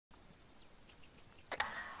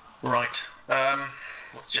Right.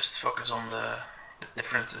 Let's just focus on the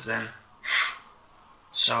differences then.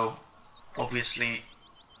 So, obviously,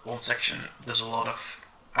 one section does a lot of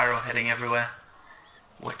arrowheading everywhere,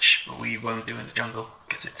 which we won't do in the jungle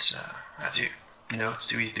because it's, as you know, it's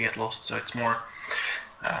too easy to get lost. So it's more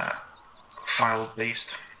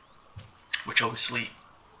file-based, which obviously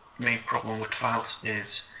main problem with files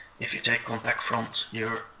is if you take contact front,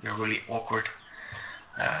 you're really awkward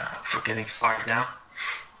for getting fired down,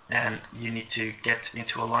 and you need to get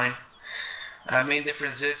into a line. Main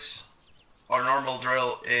difference is our normal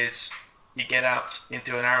drill is you get out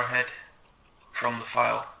into an arrowhead from the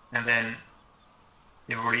file, and then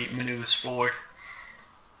everybody maneuvers forward.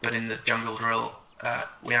 But in the jungle drill,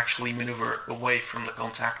 we actually maneuver away from the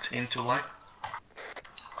contact into line.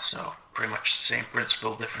 So pretty much the same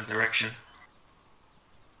principle, different direction.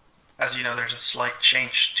 As you know, there's a slight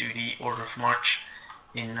change to the order of march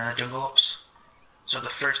in jungle ops. So the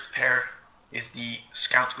first pair is the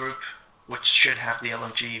scout group, which should have the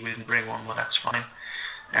LMG. We didn't bring one, but that's fine.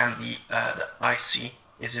 And the IC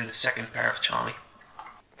is in the second pair of Charlie.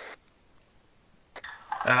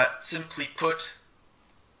 Simply put,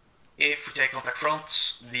 if we take contact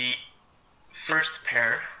fronts, the first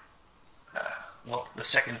pair, well, the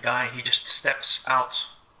second guy, he just steps out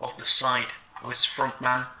of the side of his front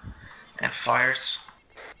man and fires.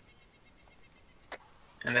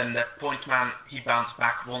 And then that point man, he bounces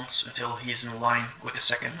back once until he's in line with the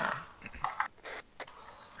second man.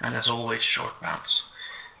 And as always, short bounce.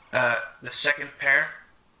 The second pair,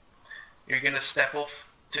 you're gonna step off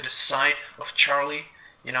to the side of Charlie,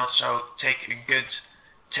 you know, so take a good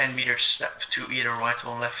 10-meter step to either right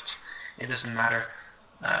or left. It doesn't matter.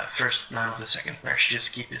 First man of the second pair should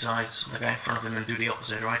just keep his eyes on the guy in front of him and do the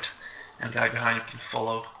opposite, right? And the guy behind him can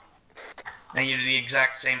follow. And you do the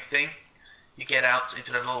exact same thing. You get out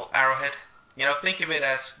into that little arrowhead. You know, think of it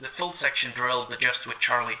as the full section drill, but just with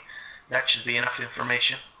Charlie. That should be enough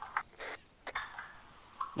information.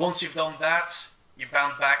 Once you've done that, you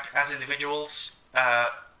bound back as individuals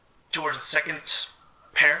towards the second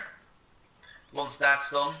pair. Once that's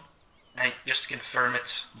done, and just confirm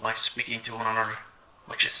it by speaking to one another,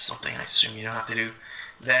 which is something I assume you don't have to do,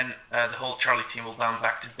 then the whole Charlie team will bound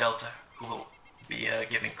back to Delta, who will be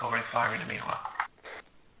giving covering fire in the meanwhile.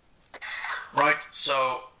 Right,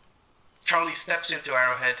 so Charlie steps into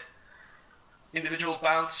arrowhead, individual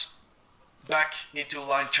bounce back into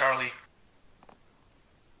line Charlie.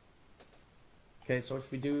 Okay, so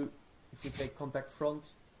if we take contact front,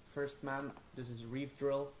 first man, this is reef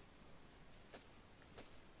drill.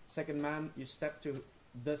 Second man, you step to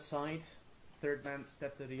the side. Third man,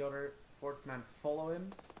 step to the other. Fourth man, follow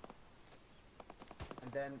him.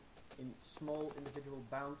 And then in small individual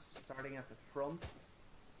bounce, starting at the front.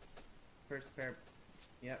 First pair,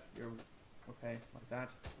 yeah, you're okay, like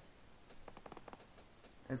that.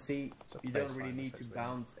 And see, so you don't really need to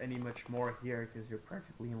bounce any much more here because you're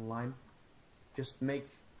practically in line. Just make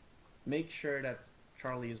sure that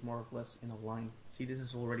Charlie is more or less in a line. See, this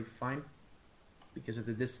is already fine because of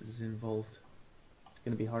the distance involved. It's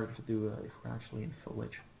going to be harder to do if we're actually in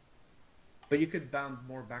foliage. But you could bound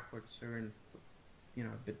more backwards, so you're in, you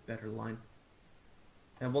know, a bit better line.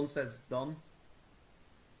 And once that's done,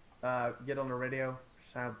 get on the radio,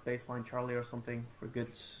 shout baseline Charlie or something for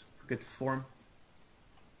good form,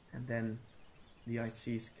 and then the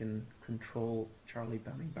ICs can control Charlie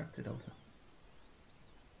bounding back to Delta.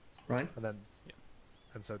 Right? And then, yeah.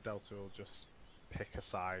 And so Delta will just pick a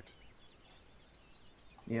side.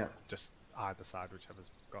 Yeah. Just either side, whichever's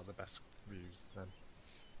got the best views then.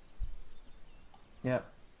 Yeah.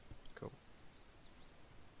 Cool.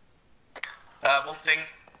 One thing,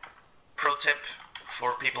 pro tip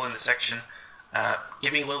for people in the section,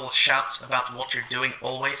 giving little shouts about what you're doing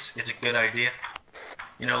always is a good idea.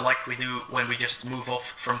 You know, like we do when we just move off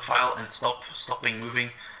from file and stopping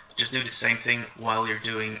moving. Just do the same thing while you're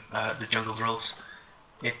doing the jungle drills.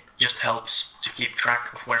 It just helps to keep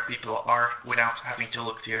track of where people are without having to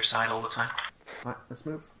look to your side all the time. Alright, let's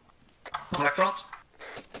move. Contact front.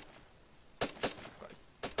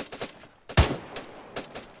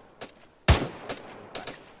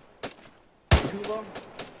 Too long?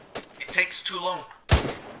 It takes too long.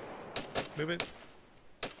 Moving.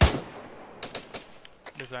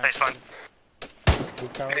 Baseline.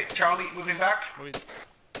 Okay, Charlie, moving back. Moving.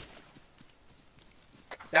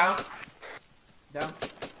 Down. Down.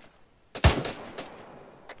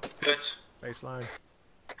 Good. Baseline.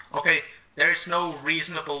 Okay, there's no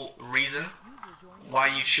reasonable reason why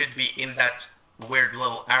you should be in that weird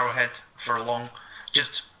little arrowhead for long.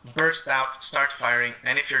 Just burst out, start firing,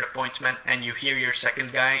 and if you're the point man and you hear your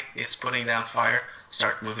second guy is putting down fire,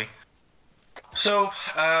 start moving. So,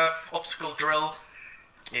 obstacle drill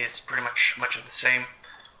is pretty much of the same.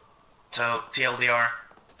 So, TLDR,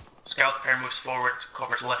 scout pair moves forward,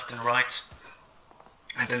 covers left and right,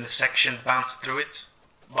 and then the section bounces through it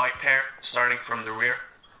by pair, starting from the rear.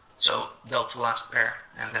 So, delta last pair,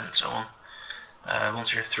 and then so on.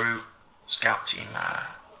 Once you're through, scout team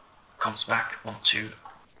comes back onto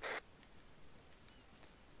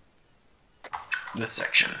this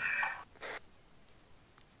section.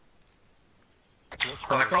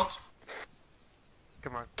 Contact front.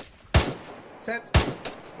 Come on. Set.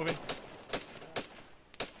 Moving.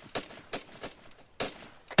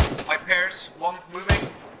 By pairs, one moving.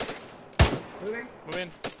 Moving.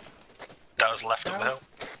 Moving. That was left of the hill.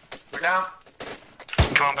 We're down.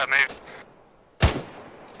 Come on, back move.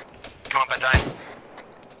 Come on, back down.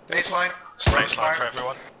 Baseline. Baseline for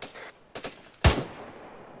everyone.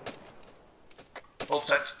 All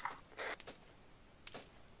set.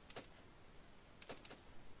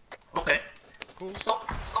 Okay. Cool. Stop.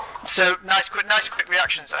 So nice quick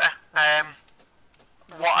reactions there.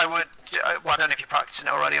 What I would, well, I don't know if you're practicing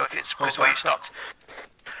it already or if it's where you stopped.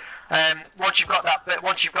 Once you've got that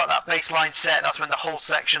baseline set, that's when the whole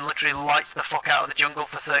section literally lights the fuck out of the jungle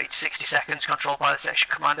for 30 to 60 seconds, controlled by the section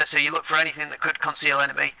commander. So you look for anything that could conceal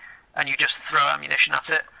enemy, and you just throw ammunition at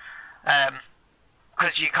it.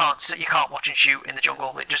 Because you can't watch and shoot in the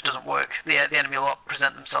jungle. It just doesn't work. The enemy will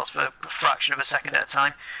present themselves for a fraction of a second at a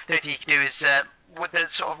time. The only thing you can do is with the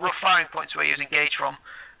sort of rough firing points where you engage from,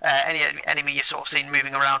 any enemy you've sort of seen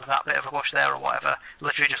moving around that bit of a bush there or whatever,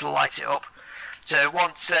 literally just light it up. So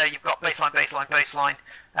once you've got baseline,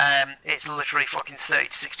 it's literally fucking 30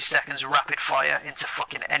 to 60 seconds rapid fire into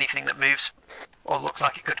fucking anything that moves or looks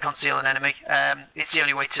like it could conceal an enemy. It's the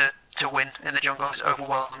only way to win in the jungle, is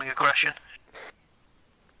overwhelming aggression.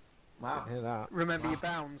 Wow. I hear that. Remember, your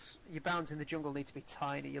bounds in the jungle need to be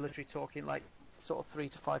tiny. You're literally talking like sort of 3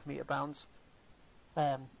 to 5 meter bounds.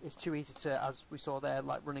 It's too easy to, as we saw there,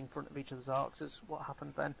 like running in front of each other's arcs is what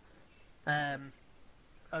happened then.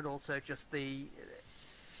 And also just the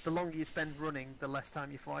longer you spend running, the less time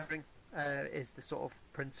you're firing, is the sort of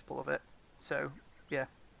principle of it. So yeah,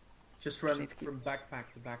 Just run need to keep- from backpack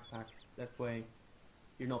to backpack. That way,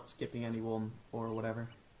 you're not skipping anyone or whatever,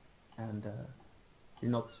 and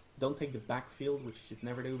don't take the backfield, which you should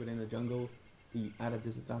never do. But in the jungle, the added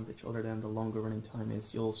disadvantage, other than the longer running time,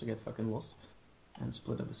 is you also get fucking lost and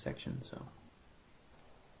split up a section. So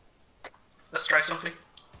Let's try something.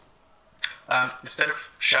 Instead of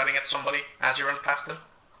shouting at somebody as you run past them,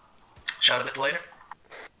 shout a bit later.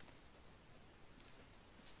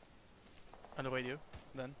 And away you,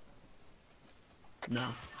 then.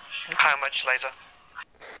 no. How much later?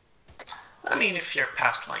 I mean, if you're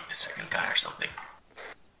past like the second guy or something,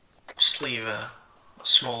 just leave a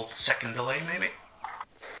small second delay maybe.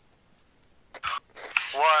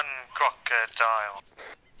 One crocodile.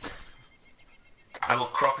 I will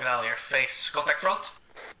crocodile your face. Contact front.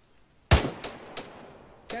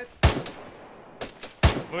 Set.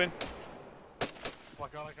 Moving. Oh my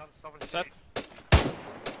god, I can't stop it. Set.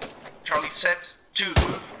 Charlie set. 2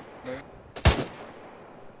 move.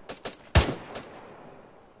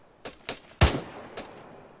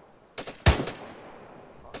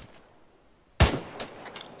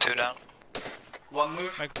 Two down. 1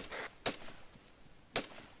 move. Make.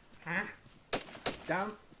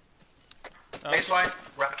 Down. Baseline.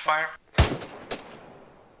 Rapid fire.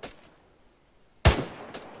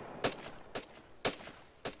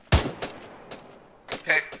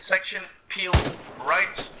 Okay, section peel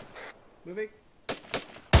right. Moving.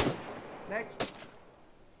 Next.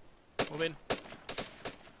 Moving.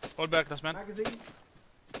 Hold back, last man. Magazine.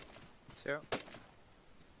 Zero.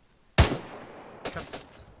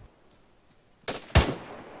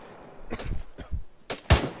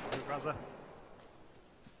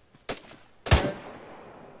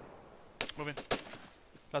 Moving.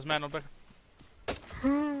 Last man, hold back.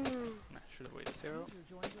 Nah, should have waited. Zero.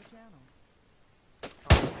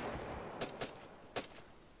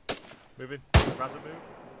 Moving. Raza move.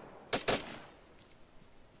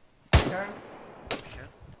 Turn.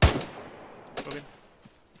 Moving.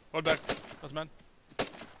 Hold back, last man.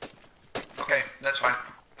 Okay, that's fine.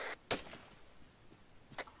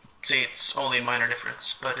 See, it's only a minor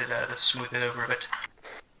difference, but it does smooth it over a bit.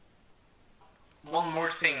 One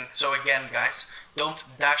more thing, so again guys, don't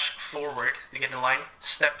dash forward to get in line,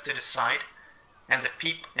 step to the side, and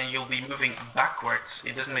you'll be moving backwards.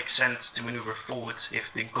 It doesn't make sense to maneuver forwards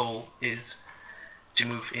if the goal is to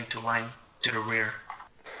move into line to the rear.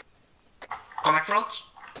 Contact front.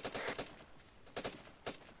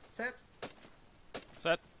 Set.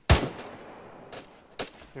 Set.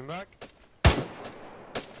 Come back.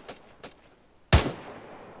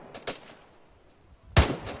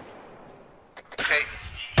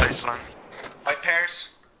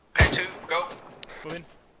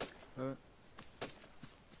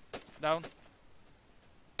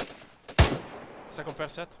 Second pair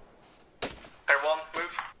set. Pair 1,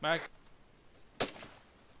 move. Mag.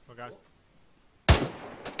 Oh, guys.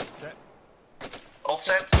 Set. All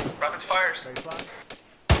set. Rapid fires. Baseline.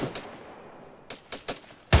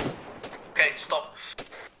 Okay, stop.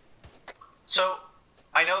 So,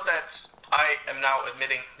 I know that I am now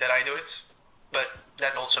admitting that I do it, but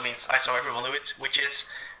that also means I saw everyone do it, which is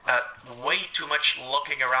way too much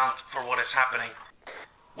looking around for what is happening.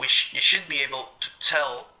 You should be able to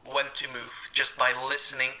tell when to move just by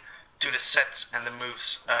listening to the sets and the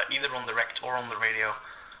moves, either on the rect or on the radio.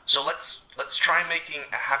 So let's try making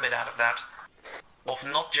a habit out of that, of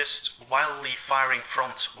not just wildly firing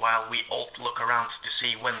front while we alt look around to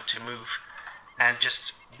see when to move, and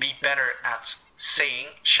just be better at saying,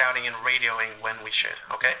 shouting and radioing when we should,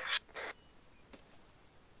 okay?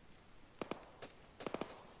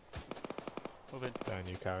 Move in. Down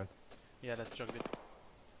you, Karen. Yeah, let's jog it.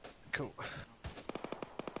 Cool.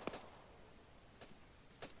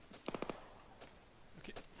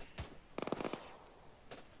 Okay.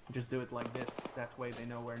 Just do it like this, that way they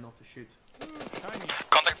know where not to shoot. Shiny.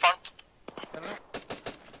 Contact front.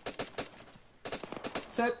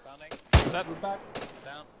 Set! Set. We're back.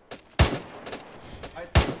 Down.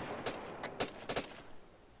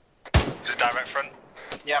 Is it direct front?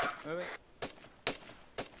 Yeah. Moving.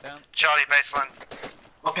 Down. Charlie baseline.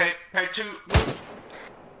 Okay, pair 2, move.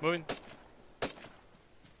 Moving.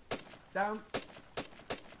 Down.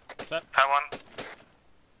 Set. Pair 1.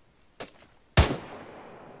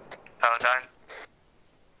 Pair 1 down.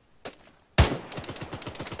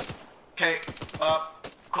 Okay,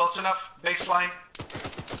 close enough, baseline.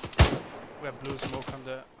 We have blue smoke on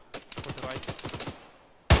the right.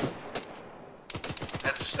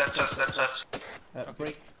 That's us. Okay.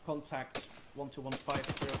 Break contact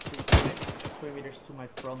 121503 3 meters to my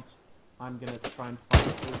front. I'm gonna try and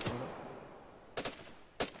find through for them.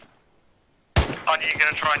 Aren't you going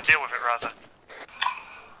to try and deal with it, Raza?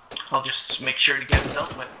 I'll just make sure to get it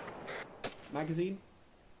dealt with. Magazine?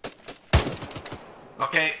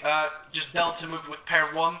 Okay, just Delta move with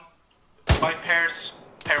pair 1. 5 pairs.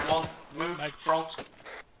 Pair 1, move, Mag. front.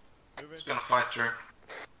 Moving. It's gonna fight through.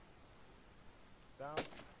 Down.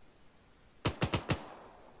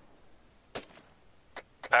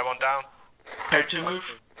 Pair 1 down. Pair 2, move.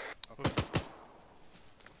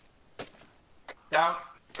 Down.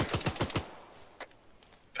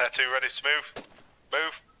 Pair 2 ready to move.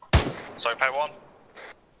 Move. Sorry, pair 1.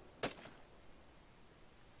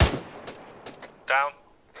 Down.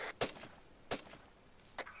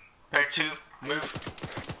 Pair 2, move.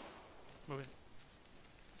 Moving.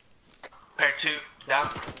 Pair 2, down.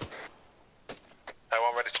 Pair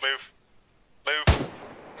 1 ready to move. Move.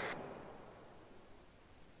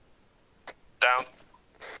 Down.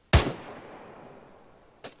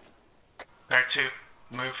 Pair 2,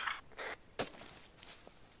 move.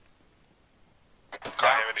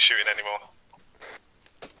 Can't hear any shooting anymore.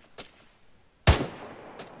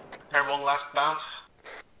 Pair 1, last bound.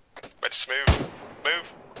 Ready to move. Move.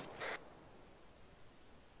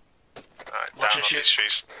 Alright, Watch down it on shoot. these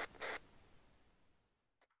trees.